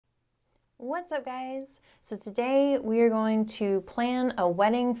What's up, guys? So today we are going to plan a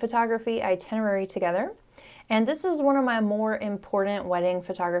wedding photography itinerary together. And this is one of my more important wedding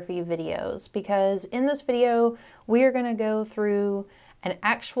photography videos because in this video we are going to go through an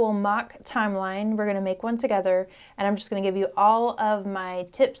actual mock timeline. We're going to make one together and I'm just going to give you all of my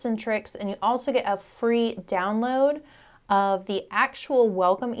tips and tricks, and you also get a free download of the actual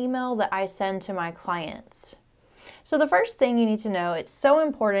welcome email that I send to my clients. So the first thing you need to know, it's so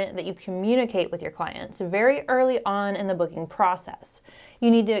important that you communicate with your clients very early on in the booking process. You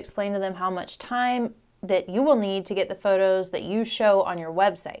need to explain to them how much time that you will need to get the photos that you show on your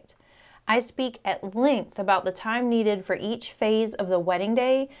website. I speak at length about the time needed for each phase of the wedding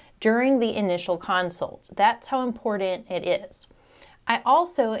day during the initial consult. That's how important it is. I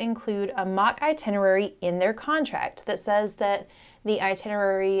also include a mock itinerary in their contract that says that the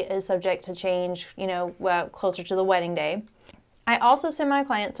itinerary is subject to change, closer to the wedding day. I also send my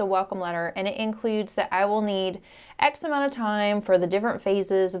clients a welcome letter, and it includes that I will need X amount of time for the different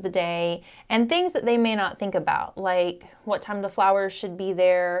phases of the day and things that they may not think about, like what time the flowers should be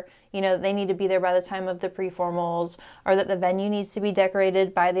there, they need to be there by the time of the pre-formals, or that the venue needs to be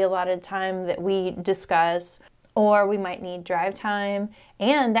decorated by the allotted time that we discuss, or we might need drive time,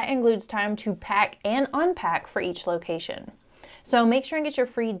 and that includes time to pack and unpack for each location. So make sure and get your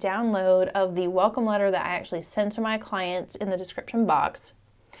free download of the welcome letter that I actually send to my clients in the description box.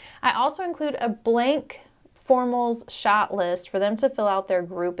 I also include a blank formals shot list for them to fill out their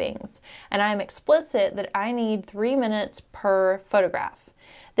groupings, and I'm explicit that I need 3 minutes per photograph.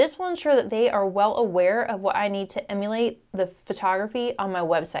 This will ensure that they are well aware of what I need to emulate the photography on my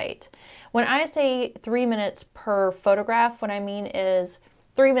website. When I say 3 minutes per photograph, what I mean is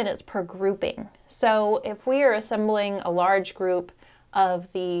 3 minutes per grouping. So if we are assembling a large group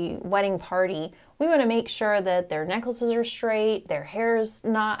of the wedding party, we want to make sure that their necklaces are straight, their hair's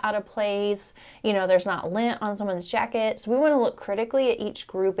not out of place, there's not lint on someone's jacket. So we want to look critically at each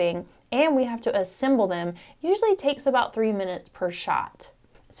grouping, and we have to assemble them. Usually takes about 3 minutes per shot.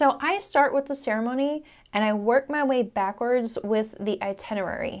 So I start with the ceremony and I work my way backwards with the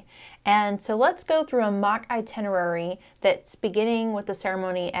itinerary. And so let's go through a mock itinerary that's beginning with the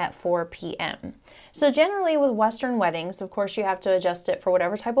ceremony at 4 p.m. So generally with Western weddings, of course you have to adjust it for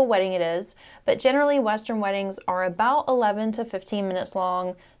whatever type of wedding it is, but generally Western weddings are about 11 to 15 minutes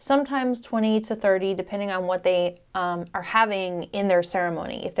long, sometimes 20 to 30, depending on what they are having in their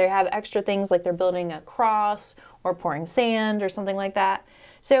ceremony. If they have extra things like they're building a cross or pouring sand or something like that.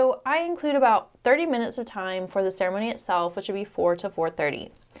 So I include about 30 minutes of time for the ceremony itself, which would be 4 to 4:30.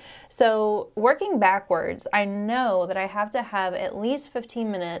 So working backwards, I know that I have to have at least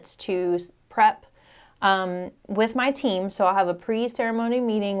 15 minutes to prep with my team. So I'll have a pre-ceremony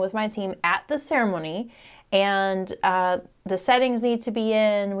meeting with my team at the ceremony, and the settings need to be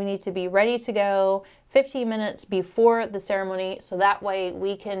in. We need to be ready to go 15 minutes before the ceremony, so that way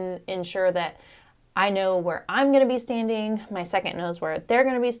we can ensure that I know where I'm going to be standing, my second knows where they're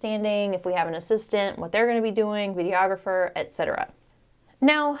going to be standing, if we have an assistant, what they're going to be doing, videographer, etc.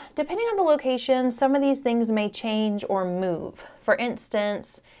 Now, depending on the location, some of these things may change or move. For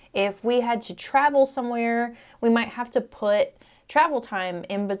instance, if we had to travel somewhere, we might have to put travel time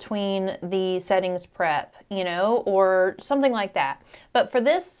in between the settings prep, or something like that. But for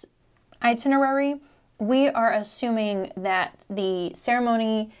this itinerary, we are assuming that the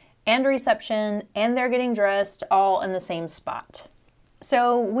ceremony and reception and they're getting dressed all in the same spot.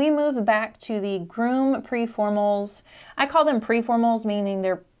 So we move back to the groom pre-formals. I call them pre-formals, meaning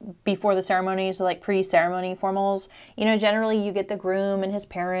they're before the ceremony, so like pre-ceremony formals. Generally you get the groom and his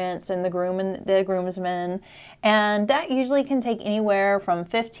parents and the groom and the groomsmen, and that usually can take anywhere from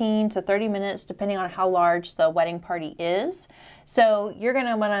 15 to 30 minutes depending on how large the wedding party is. So you're going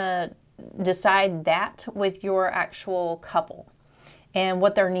to want to decide that with your actual couple and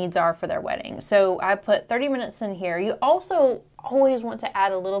what their needs are for their wedding. So I put 30 minutes in here. You also always want to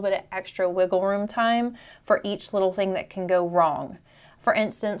add a little bit of extra wiggle room time for each little thing that can go wrong. For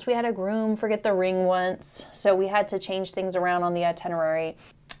instance, we had a groom forget the ring once, so we had to change things around on the itinerary.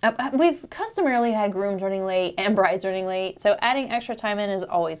 We've customarily had grooms running late and brides running late, so adding extra time in is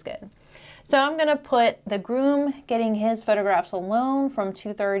always good. So I'm going to put the groom getting his photographs alone from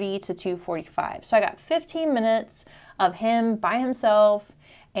 2:30 to 2:45. So I got 15 minutes of him by himself,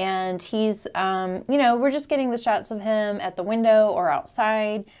 and he's, we're just getting the shots of him at the window or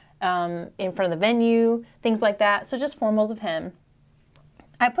outside, in front of the venue, things like that. So just formals of him.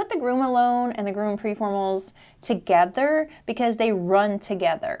 I put the groom alone and the groom pre-formals together because they run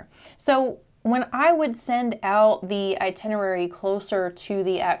together. So when I would send out the itinerary closer to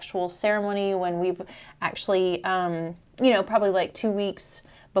the actual ceremony, when we've actually, probably like 2 weeks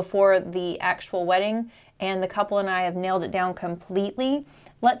before the actual wedding and the couple and I have nailed it down completely.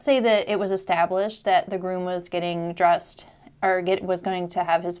 Let's say that it was established that the groom was getting dressed or was going to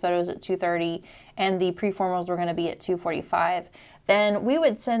have his photos at 2:30 and the pre-formals were going to be at 2:45. Then we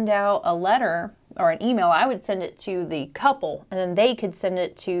would send out a letter or an email. I would send it to the couple and then they could send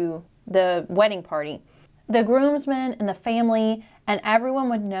it to the wedding party. The groomsmen and the family and everyone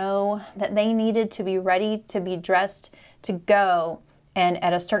would know that they needed to be ready to be dressed to go and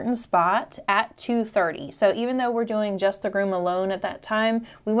at a certain spot at 2:30. So even though we're doing just the groom alone at that time,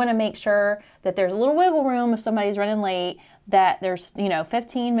 we want to make sure that there's a little wiggle room if somebody's running late, that there's,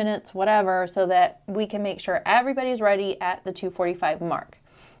 15 minutes, whatever, so that we can make sure everybody's ready at the 2:45 mark.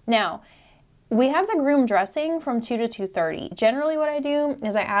 Now, we have the groom dressing from 2 to 2:30. Generally what I do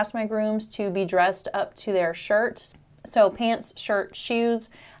is I ask my grooms to be dressed up to their shirt. So pants, shirt, shoes.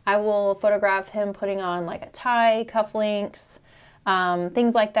 I will photograph him putting on like a tie, cufflinks,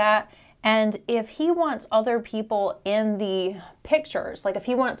 things like that. And if he wants other people in the pictures, like if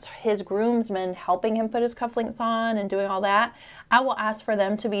he wants his groomsmen helping him put his cufflinks on and doing all that, I will ask for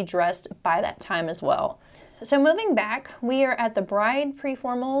them to be dressed by that time as well. So moving back, we are at the bride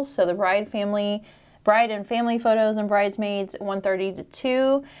pre-formals, so the bride and family photos and bridesmaids 1:30 to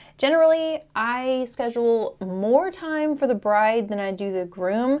 2. Generally, I schedule more time for the bride than I do the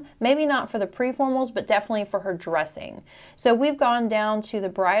groom. Maybe not for the pre-formals, but definitely for her dressing. So we've gone down to the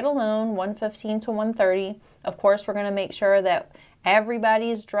bride alone, 1:15 to 1:30. Of course, we're going to make sure that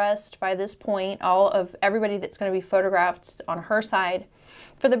everybody's dressed by this point, all of everybody that's going to be photographed on her side.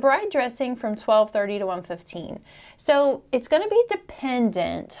 For the bride dressing from 12:30 to 1:15. So it's going to be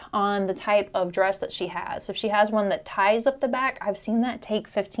dependent on the type of dress that she has. If she has one that ties up the back, I've seen that take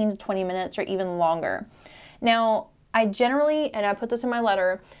 15 to 20 minutes or even longer. Now, I generally, and I put this in my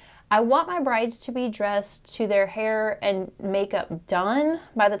letter, I want my brides to be dressed to their hair and makeup done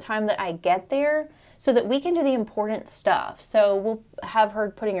by the time that I get there, so that we can do the important stuff. So we'll have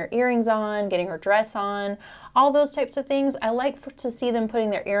her putting her earrings on, getting her dress on, all those types of things. I like to see them putting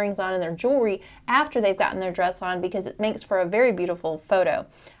their earrings on and their jewelry after they've gotten their dress on, because it makes for a very beautiful photo.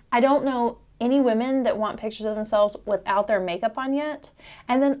 I don't know any women that want pictures of themselves without their makeup on yet.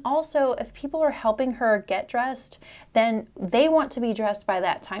 And then also, if people are helping her get dressed, then they want to be dressed by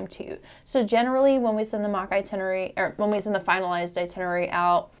that time too. So generally when we send the mock itinerary, or when we send the finalized itinerary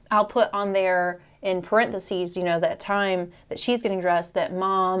out, I'll put on there in parentheses, that time that she's getting dressed, that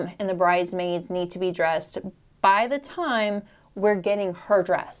mom and the bridesmaids need to be dressed by the time we're getting her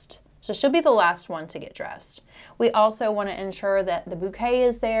dressed. So she'll be the last one to get dressed. We also want to ensure that the bouquet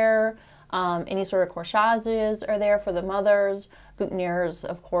is there, any sort of corsages are there for the mothers, boutonnieres,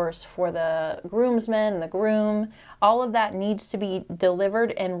 of course, for the groomsmen and the groom. All of that needs to be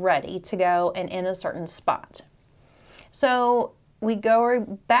delivered and ready to go and in a certain spot. So we go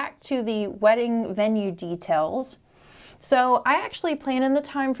back to the wedding venue details. So I actually plan in the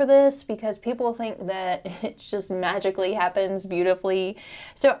time for this because people think that it just magically happens beautifully.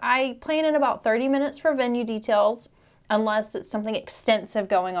 So I plan in about 30 minutes for venue details, unless it's something extensive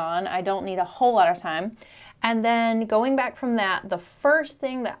going on. I don't need a whole lot of time. And then going back from that, the first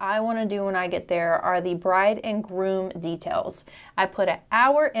thing that I want to do when I get there are the bride and groom details. I put an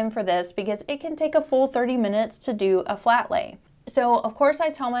hour in for this because it can take a full 30 minutes to do a flat lay. So of course I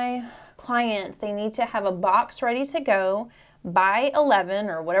tell my clients they need to have a box ready to go by 11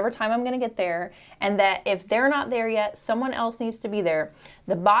 or whatever time I'm going to get there, and that if they're not there yet, someone else needs to be there.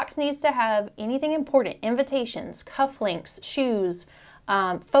 The box needs to have anything important, invitations, cufflinks, shoes,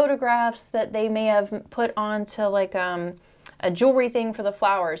 photographs that they may have put onto like a jewelry thing for the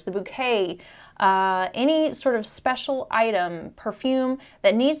flowers, the bouquet, any sort of special item, perfume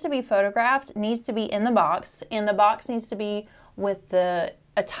that needs to be photographed needs to be in the box, and the box needs to be with the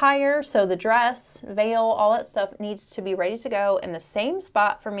attire, so the dress, veil, all that stuff needs to be ready to go in the same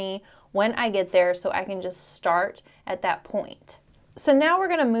spot for me when I get there, so I can just start at that point. So now we're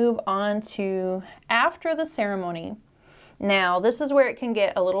going to move on to after the ceremony. Now this is where it can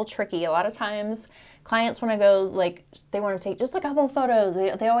get a little tricky. A lot of times clients want to go, like, they want to take just a couple photos.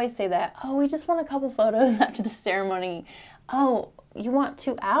 They always say that, oh, we just want a couple photos after the ceremony. Oh, you want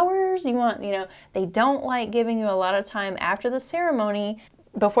 2 hours? You want, they don't like giving you a lot of time after the ceremony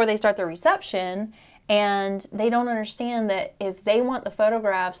before they start the reception, and they don't understand that if they want the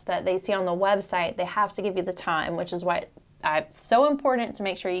photographs that they see on the website, they have to give you the time, which is why it's so important to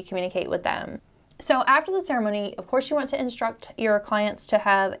make sure you communicate with them. So after the ceremony, of course, you want to instruct your clients to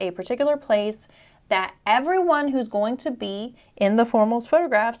have a particular place that everyone who's going to be in the formals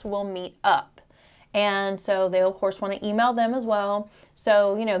photographs will meet up. And so they'll, of course, want to email them as well.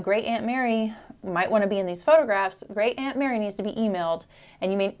 So, Great Aunt Mary might want to be in these photographs, Great Aunt Mary needs to be emailed,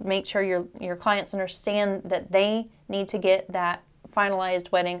 and you make sure your clients understand that they need to get that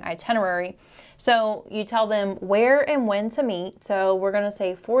finalized wedding itinerary. So you tell them where and when to meet. So we're going to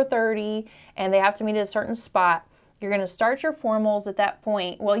say 4:30, and they have to meet at a certain spot. You're going to start your formals at that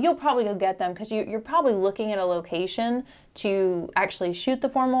point. Well, you'll probably go get them because you're probably looking at a location to actually shoot the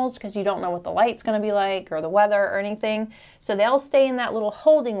formals because you don't know what the light's going to be like or the weather or anything. So they'll stay in that little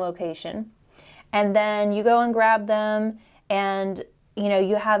holding location, and then you go and grab them, and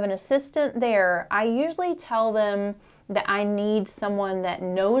you have an assistant there. I usually tell them that I need someone that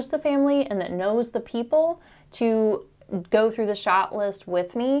knows the family and that knows the people to go through the shot list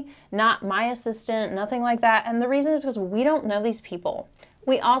with me, not my assistant, nothing like that. And the reason is because we don't know these people.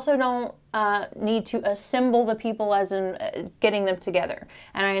 We also don't need to assemble the people as in getting them together.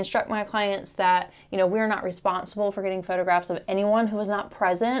 And I instruct my clients that, we're not responsible for getting photographs of anyone who is not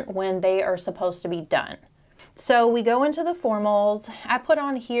present when they are supposed to be done. So we go into the formals. I put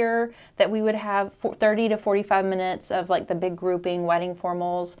on here that we would have 30 to 45 minutes of like the big grouping wedding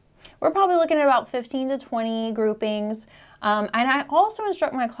formals. We're probably looking at about 15 to 20 groupings. And I also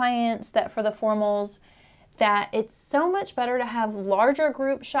instruct my clients that for the formals, that it's so much better to have larger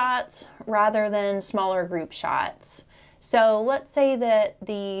group shots rather than smaller group shots. So let's say that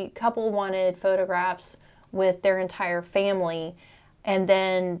the couple wanted photographs with their entire family, and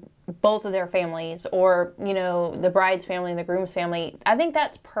then both of their families, or the bride's family and the groom's family. I think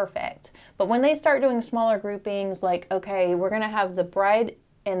that's perfect. But when they start doing smaller groupings, like, okay, we're gonna have the bride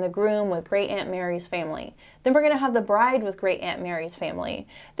and the groom with Great Aunt Mary's family. Then we're gonna have the bride with Great Aunt Mary's family.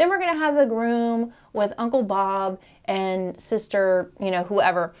 Then we're gonna have the groom with Uncle Bob and sister,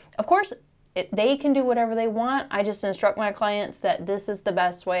 whoever. Of course, they can do whatever they want. I just instruct my clients that this is the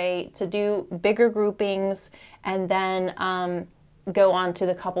best way to do bigger groupings, and then go on to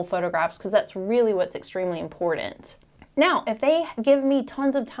the couple photographs, because that's really what's extremely important. Now, if they give me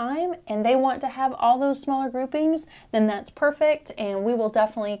tons of time and they want to have all those smaller groupings, then that's perfect, and we will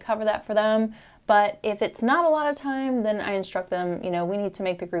definitely cover that for them. But if it's not a lot of time, then I instruct them, we need to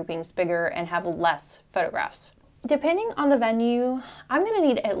make the groupings bigger and have less photographs. Depending on the venue, I'm gonna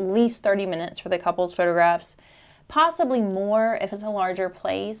need at least 30 minutes for the couples photographs, possibly more if it's a larger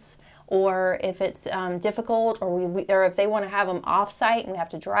place, or if it's difficult, or if they want to have them off-site and we have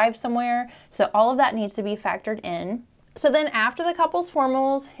to drive somewhere. So all of that needs to be factored in. So then after the couples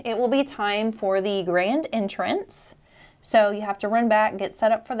formals, it will be time for the grand entrance. So you have to run back, get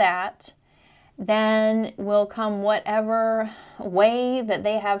set up for that. Then will come whatever way that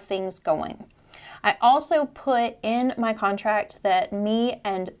they have things going. I also put in my contract that me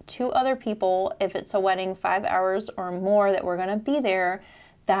and 2 other people, if it's a wedding 5 hours or more that we're gonna be there,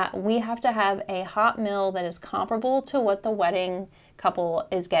 that we have to have a hot meal that is comparable to what the wedding couple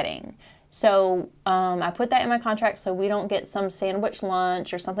is getting. So I put that in my contract so we don't get some sandwich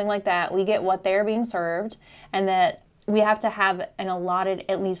lunch or something like that. We get what they're being served, and that we have to have an allotted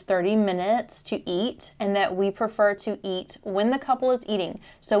at least 30 minutes to eat, and that we prefer to eat when the couple is eating.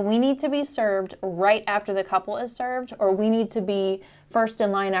 So we need to be served right after the couple is served, or we need to be first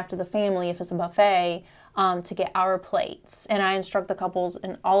in line after the family if it's a buffet, to get our plates. And I instruct the couples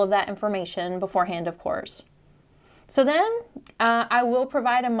in all of that information beforehand, of course. So then I will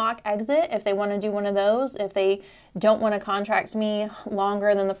provide a mock exit if they want to do one of those, if they don't want to contract me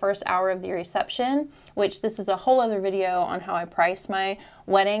longer than the first hour of the reception, which this is a whole other video on how I price my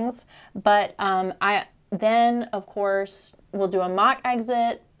weddings. But I then, of course, will do a mock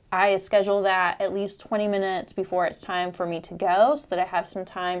exit. I schedule that at least 20 minutes before it's time for me to go, so that I have some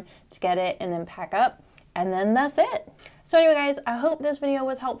time to get it and then pack up. And then that's it. So anyway, guys, I hope this video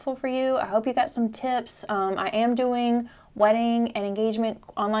was helpful for you. I hope you got some tips. I am doing wedding and engagement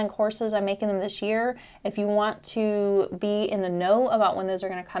online courses. I'm making them this year. If you want to be in the know about when those are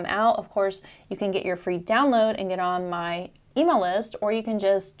going to come out, of course, you can get your free download and get on my email list, or you can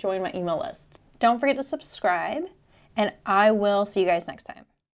just join my email list. Don't forget to subscribe, and I will see you guys next time.